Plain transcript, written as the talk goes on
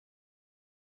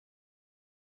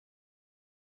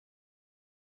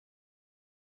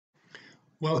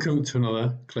Welcome to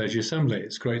another Clergy Assembly.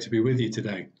 It's great to be with you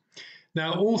today.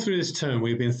 Now, all through this term,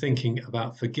 we've been thinking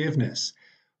about forgiveness,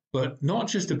 but not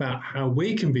just about how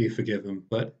we can be forgiven,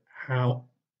 but how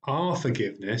our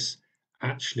forgiveness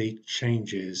actually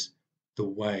changes the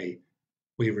way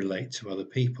we relate to other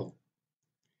people.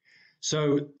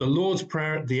 So the Lord's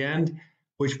Prayer at the end,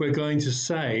 which we're going to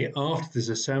say after this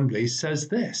assembly, says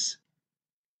this: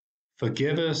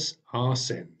 "Forgive us our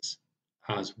sins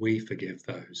as we forgive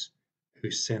those who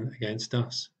sin against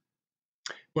us."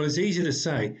 Well, it's easy to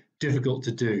say, difficult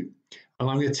to do. And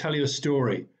I'm going to tell you a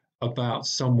story about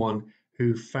someone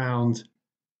who found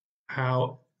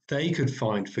how they could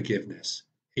find forgiveness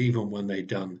even when they'd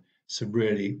done some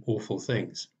really awful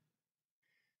things.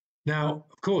 Now,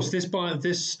 of course,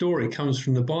 this story comes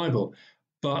from the Bible,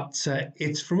 but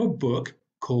it's from a book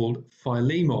called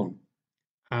Philemon.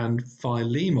 And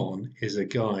Philemon is a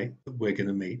guy that we're going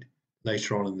to meet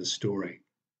later on in the story.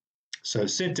 So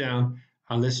sit down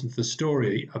and listen to the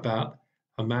story about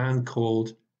a man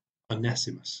called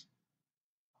Onesimus.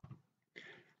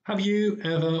 Have you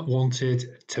ever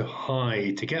wanted to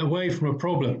hide, to get away from a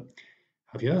problem?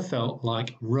 Have you ever felt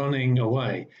like running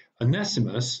away?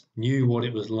 Onesimus knew what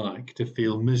it was like to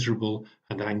feel miserable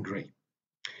and angry.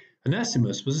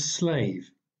 Onesimus was a slave.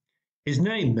 His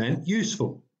name meant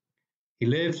useful. He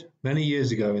lived many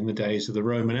years ago in the days of the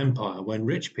Roman Empire when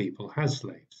rich people had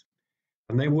slaves,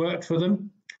 and they worked for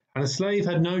them, and a slave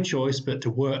had no choice but to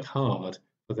work hard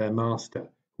for their master,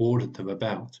 who ordered them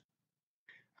about.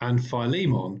 And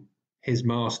Philemon, his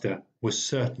master, was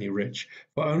certainly rich,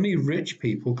 for only rich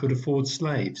people could afford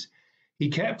slaves. He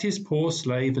kept his poor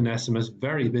slave Onesimus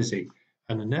very busy,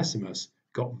 and Onesimus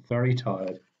got very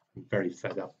tired and very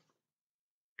fed up.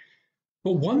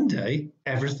 But one day,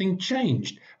 everything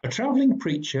changed. A traveling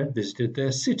preacher visited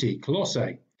their city,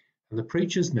 Colossae, and the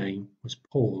preacher's name was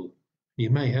Paul. You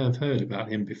may have heard about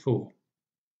him before.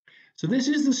 So this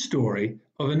is the story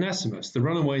of Onesimus, the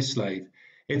runaway slave.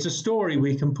 It's a story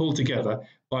we can pull together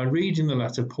by reading the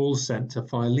letter Paul sent to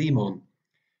Philemon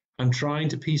and trying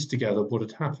to piece together what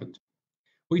had happened.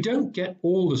 We don't get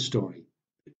all the story.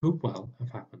 It could well have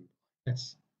happened like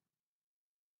this.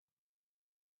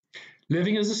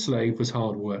 Living as a slave was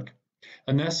hard work.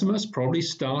 Onesimus probably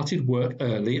started work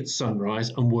early at sunrise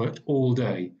and worked all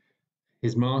day.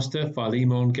 His master,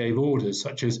 Philemon, gave orders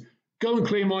such as, "Go and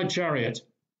clean my chariot."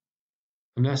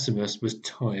 Onesimus was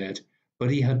tired,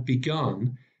 but he had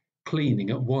begun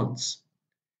cleaning at once.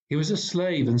 He was a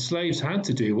slave, and slaves had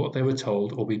to do what they were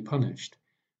told or be punished.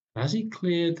 As he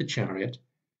cleared the chariot,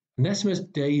 Onesimus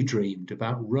daydreamed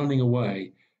about running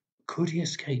away. Could he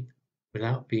escape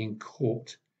without being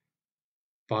caught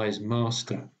by his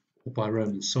master or by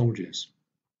Roman soldiers?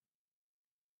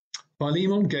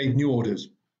 Philemon gave new orders.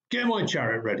 "Get my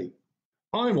chariot ready.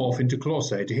 I'm off into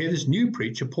Colossae to hear this new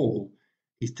preacher, Paul.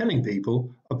 He's telling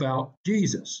people about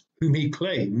Jesus, whom he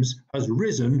claims has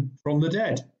risen from the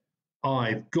dead.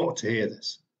 I've got to hear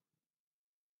this."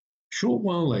 A short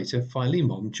while later,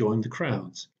 Philemon joined the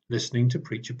crowds, listening to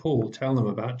preacher Paul tell them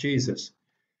about Jesus.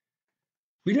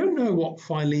 We don't know what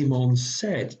Philemon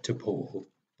said to Paul,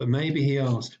 but maybe he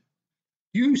asked,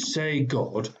 "You say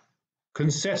God can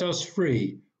set us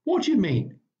free. What do you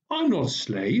mean? I'm not a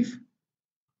slave."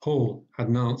 Paul had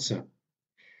an answer.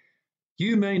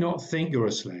 "You may not think you're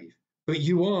a slave, but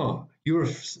you are. You're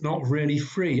not really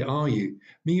free, are you?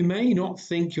 You may not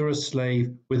think you're a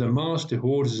slave with a master who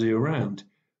orders you around,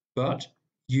 but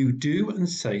you do and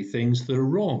say things that are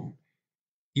wrong.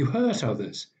 You hurt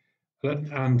others,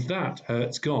 and that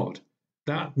hurts God.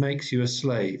 That makes you a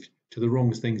slave to the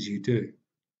wrong things you do."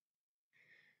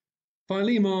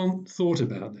 Philemon thought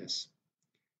about this,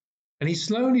 and he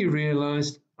slowly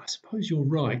realized, I suppose you're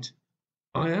right.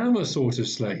 I am a sort of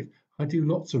slave. I do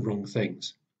lots of wrong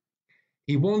things.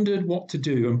 He wondered what to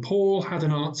do, and Paul had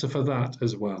an answer for that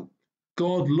as well.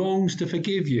 God longs to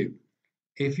forgive you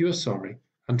if you are sorry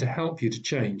and to help you to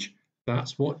change.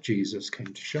 That's what Jesus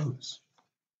came to show us.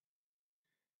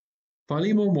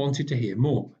 Philemon wanted to hear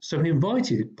more, so he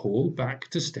invited Paul back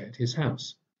to stay at his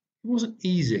house. It wasn't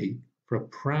easy for a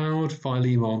proud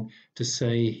Philemon to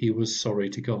say he was sorry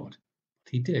to God,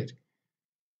 but he did.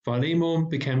 Philemon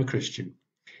became a Christian.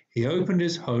 He opened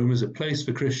his home as a place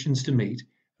for Christians to meet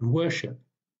and worship.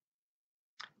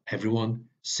 Everyone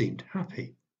seemed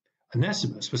happy.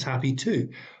 Onesimus was happy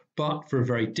too, but for a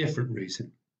very different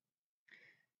reason.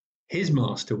 His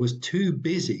master was too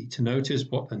busy to notice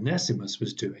what Onesimus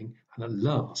was doing, and at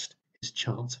last his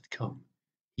chance had come.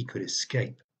 He could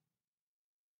escape.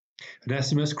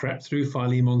 Onesimus crept through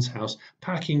Philemon's house,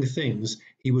 packing things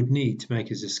he would need to make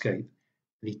his escape,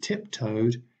 and he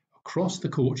tiptoed across the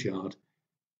courtyard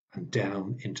and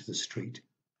down into the street.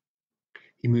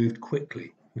 He moved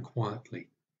quickly and quietly,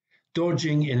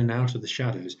 dodging in and out of the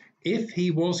shadows. If he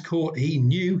was caught, he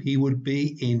knew he would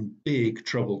be in big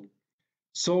trouble.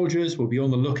 Soldiers would be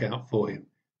on the lookout for him.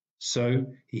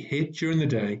 So he hid during the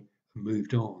day and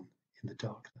moved on in the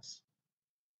darkness.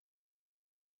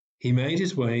 He made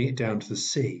his way down to the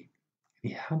sea. He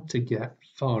had to get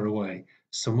far away.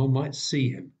 Someone might see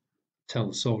him, tell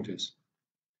the soldiers.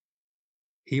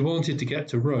 He wanted to get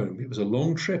to Rome. It was a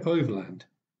long trip overland,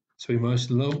 so he most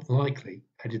likely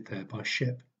headed there by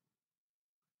ship.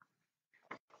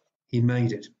 He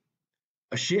made it.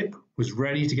 A ship was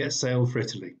ready to get sail for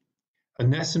Italy.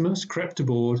 Onesimus crept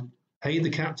aboard, paid the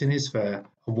captain his fare,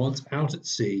 and once out at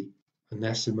sea,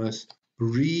 Onesimus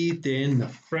breathed in the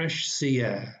fresh sea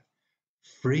air,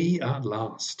 free at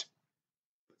last.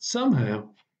 But somehow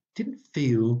he didn't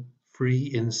feel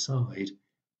free inside.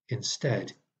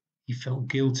 Instead, he felt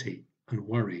guilty and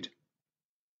worried.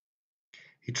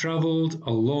 He travelled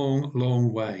a long,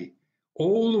 long way,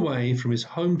 all the way from his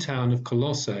hometown of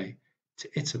Colossae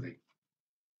to Italy.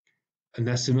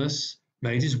 Onesimus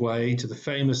made his way to the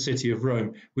famous city of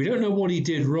Rome. We don't know what he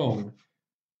did wrong,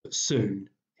 but soon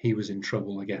he was in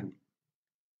trouble again.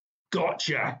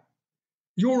 Gotcha!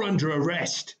 You're under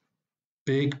arrest!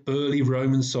 Big, burly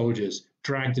Roman soldiers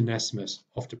dragged Onesimus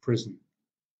off to prison.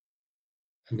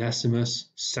 Onesimus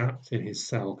sat in his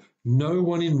cell. No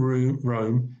one in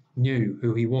Rome knew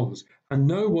who he was, and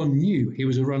no one knew he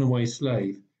was a runaway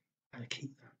slave. How to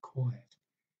keep that quiet?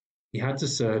 He had to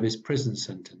serve his prison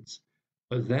sentence,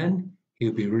 but then he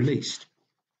would be released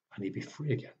and he'd be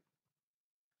free again.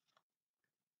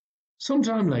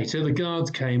 Sometime later, the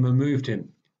guards came and moved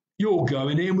him. You're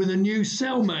going in with a new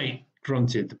cellmate,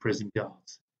 grunted the prison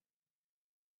guards.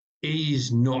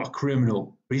 He's not a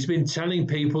criminal, but he's been telling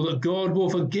people that God will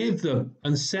forgive them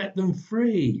and set them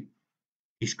free.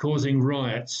 He's causing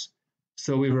riots,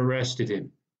 so we've arrested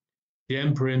him. The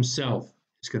emperor himself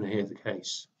is going to hear the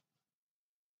case.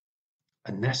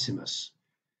 Onesimus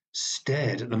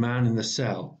stared at the man in the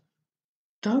cell.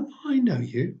 Don't I know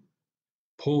you?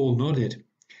 Paul nodded.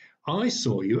 I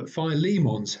saw you at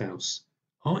Philemon's house.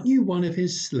 Aren't you one of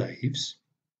his slaves?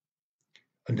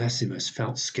 Onesimus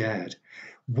felt scared.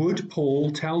 Would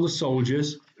Paul tell the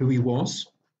soldiers who he was?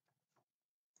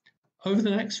 Over the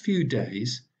next few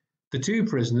days, the two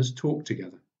prisoners talked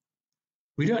together.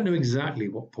 We don't know exactly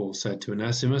what Paul said to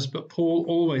Onesimus, but Paul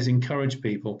always encouraged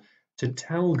people to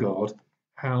tell God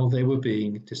how they were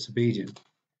being disobedient.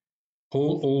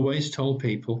 Paul always told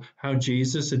people how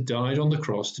Jesus had died on the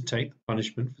cross to take the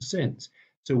punishment for sins,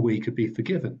 so we could be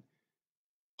forgiven.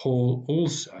 Paul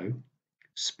also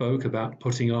spoke about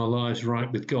putting our lives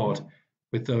right with God,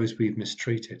 with those we've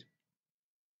mistreated.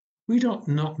 We do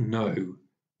not know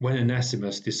when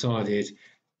Onesimus decided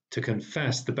to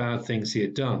confess the bad things he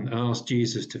had done and ask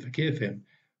Jesus to forgive him,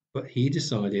 but he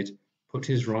decided to put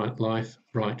his life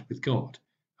right with God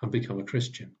and become a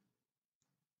Christian.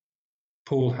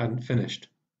 Paul hadn't finished.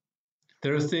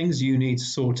 There are things you need to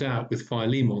sort out with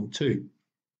Philemon too.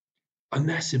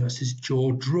 Onesimus'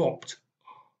 jaw dropped.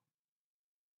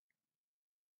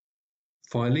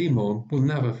 Philemon will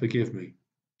never forgive me.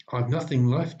 I've nothing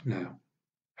left now.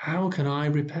 How can I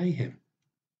repay him?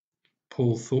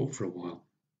 Paul thought for a while.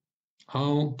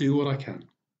 I'll do what I can.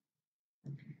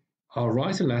 I'll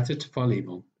write a letter to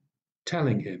Philemon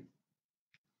telling him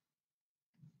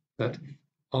that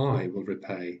I will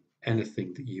repay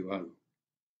anything that you owe.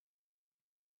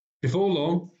 Before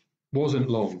long, wasn't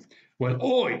long, when,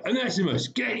 Oi, Onesimus,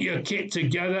 get your kit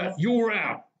together, you're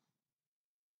out.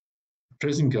 The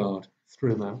prison guard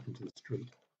threw him out into the street.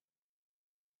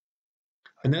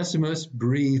 Onesimus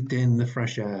breathed in the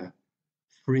fresh air,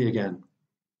 free again.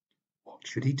 What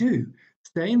should he do?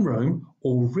 Stay in Rome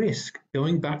or risk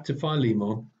going back to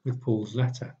Philemon with Paul's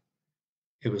letter?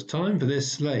 It was time for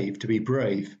this slave to be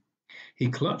brave. He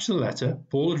clutched the letter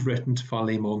Paul had written to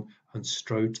Philemon and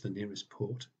strode to the nearest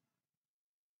port.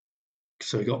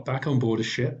 So he got back on board a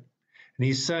ship and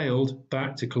he sailed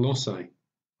back to Colossae.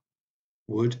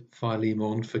 Would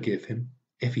Philemon forgive him?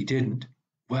 If he didn't,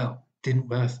 well, didn't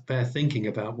bear thinking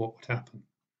about what would happen.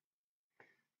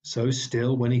 So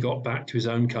still, when he got back to his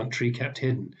own country, he kept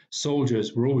hidden.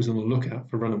 Soldiers were always on the lookout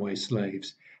for runaway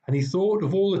slaves, and he thought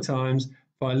of all the times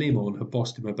Philemon had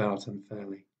bossed him about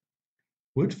unfairly.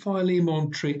 Would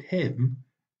Philemon treat him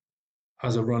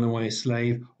as a runaway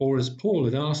slave, or as Paul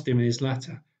had asked him in his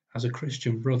letter, as a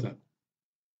Christian brother?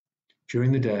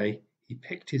 During the day, he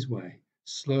picked his way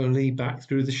slowly back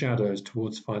through the shadows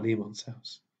towards Philemon's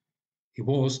house. He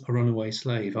was a runaway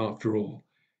slave after all.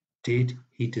 Did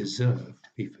he deserve to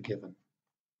be forgiven?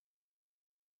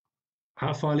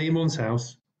 At Philemon's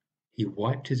house, he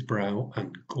wiped his brow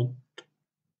and gulped.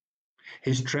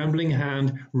 His trembling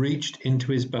hand reached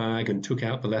into his bag and took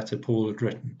out the letter Paul had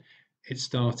written. It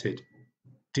started,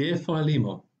 "Dear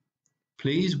Philemon,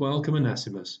 please welcome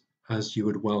Onesimus as you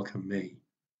would welcome me."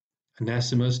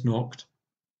 Onesimus knocked,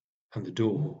 and the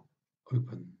door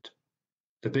opened.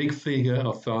 The big figure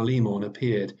of Philemon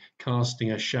appeared,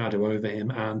 casting a shadow over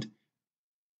him, and,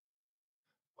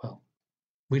 well,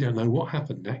 we don't know what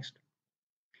happened next.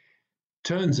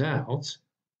 Turns out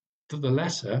that the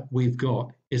letter we've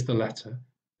got is the letter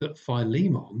that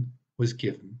Philemon was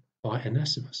given by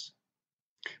Onesimus.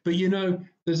 But you know,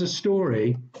 there's a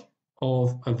story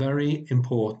of a very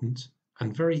important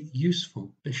and very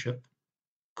useful bishop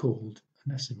called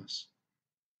Onesimus.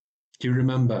 Do you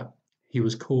remember? He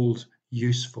was called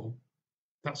useful.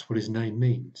 That's what his name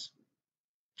means.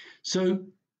 So,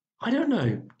 I don't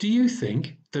know, do you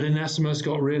think that Onesimus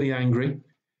got really angry?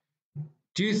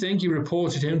 Do you think he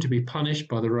reported him to be punished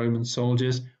by the Roman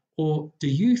soldiers? Or do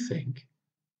you think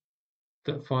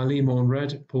that Philemon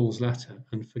read Paul's letter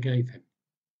and forgave him,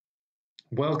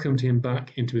 welcomed him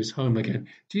back into his home again?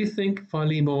 Do you think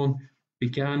Philemon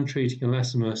began treating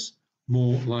Onesimus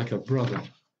more like a brother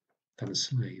than a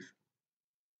slave?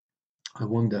 I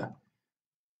wonder,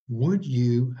 would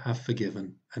you have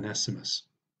forgiven Onesimus?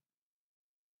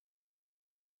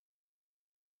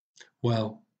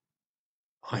 Well,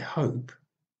 I hope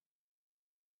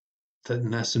that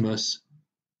Onesimus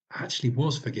actually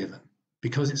was forgiven,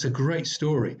 because it's a great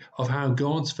story of how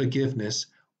God's forgiveness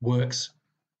works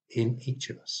in each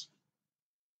of us.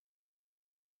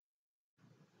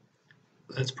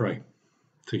 Let's pray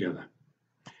together.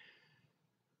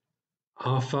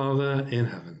 Our Father in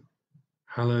heaven,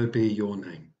 hallowed be your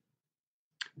name.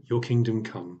 Your kingdom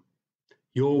come.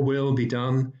 Your will be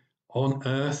done on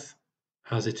earth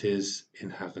as it is in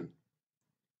heaven.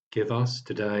 Give us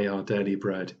today our daily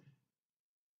bread,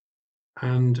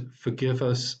 and forgive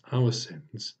us our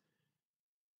sins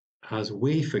as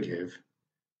we forgive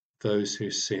those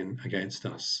who sin against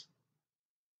us.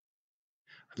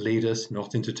 And lead us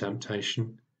not into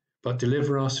temptation, but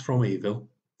deliver us from evil.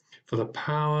 For the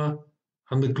power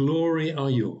and the glory are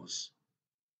yours,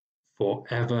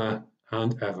 forever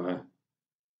and ever.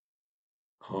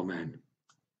 Amen.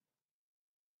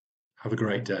 Have a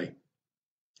great day.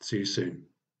 See you soon.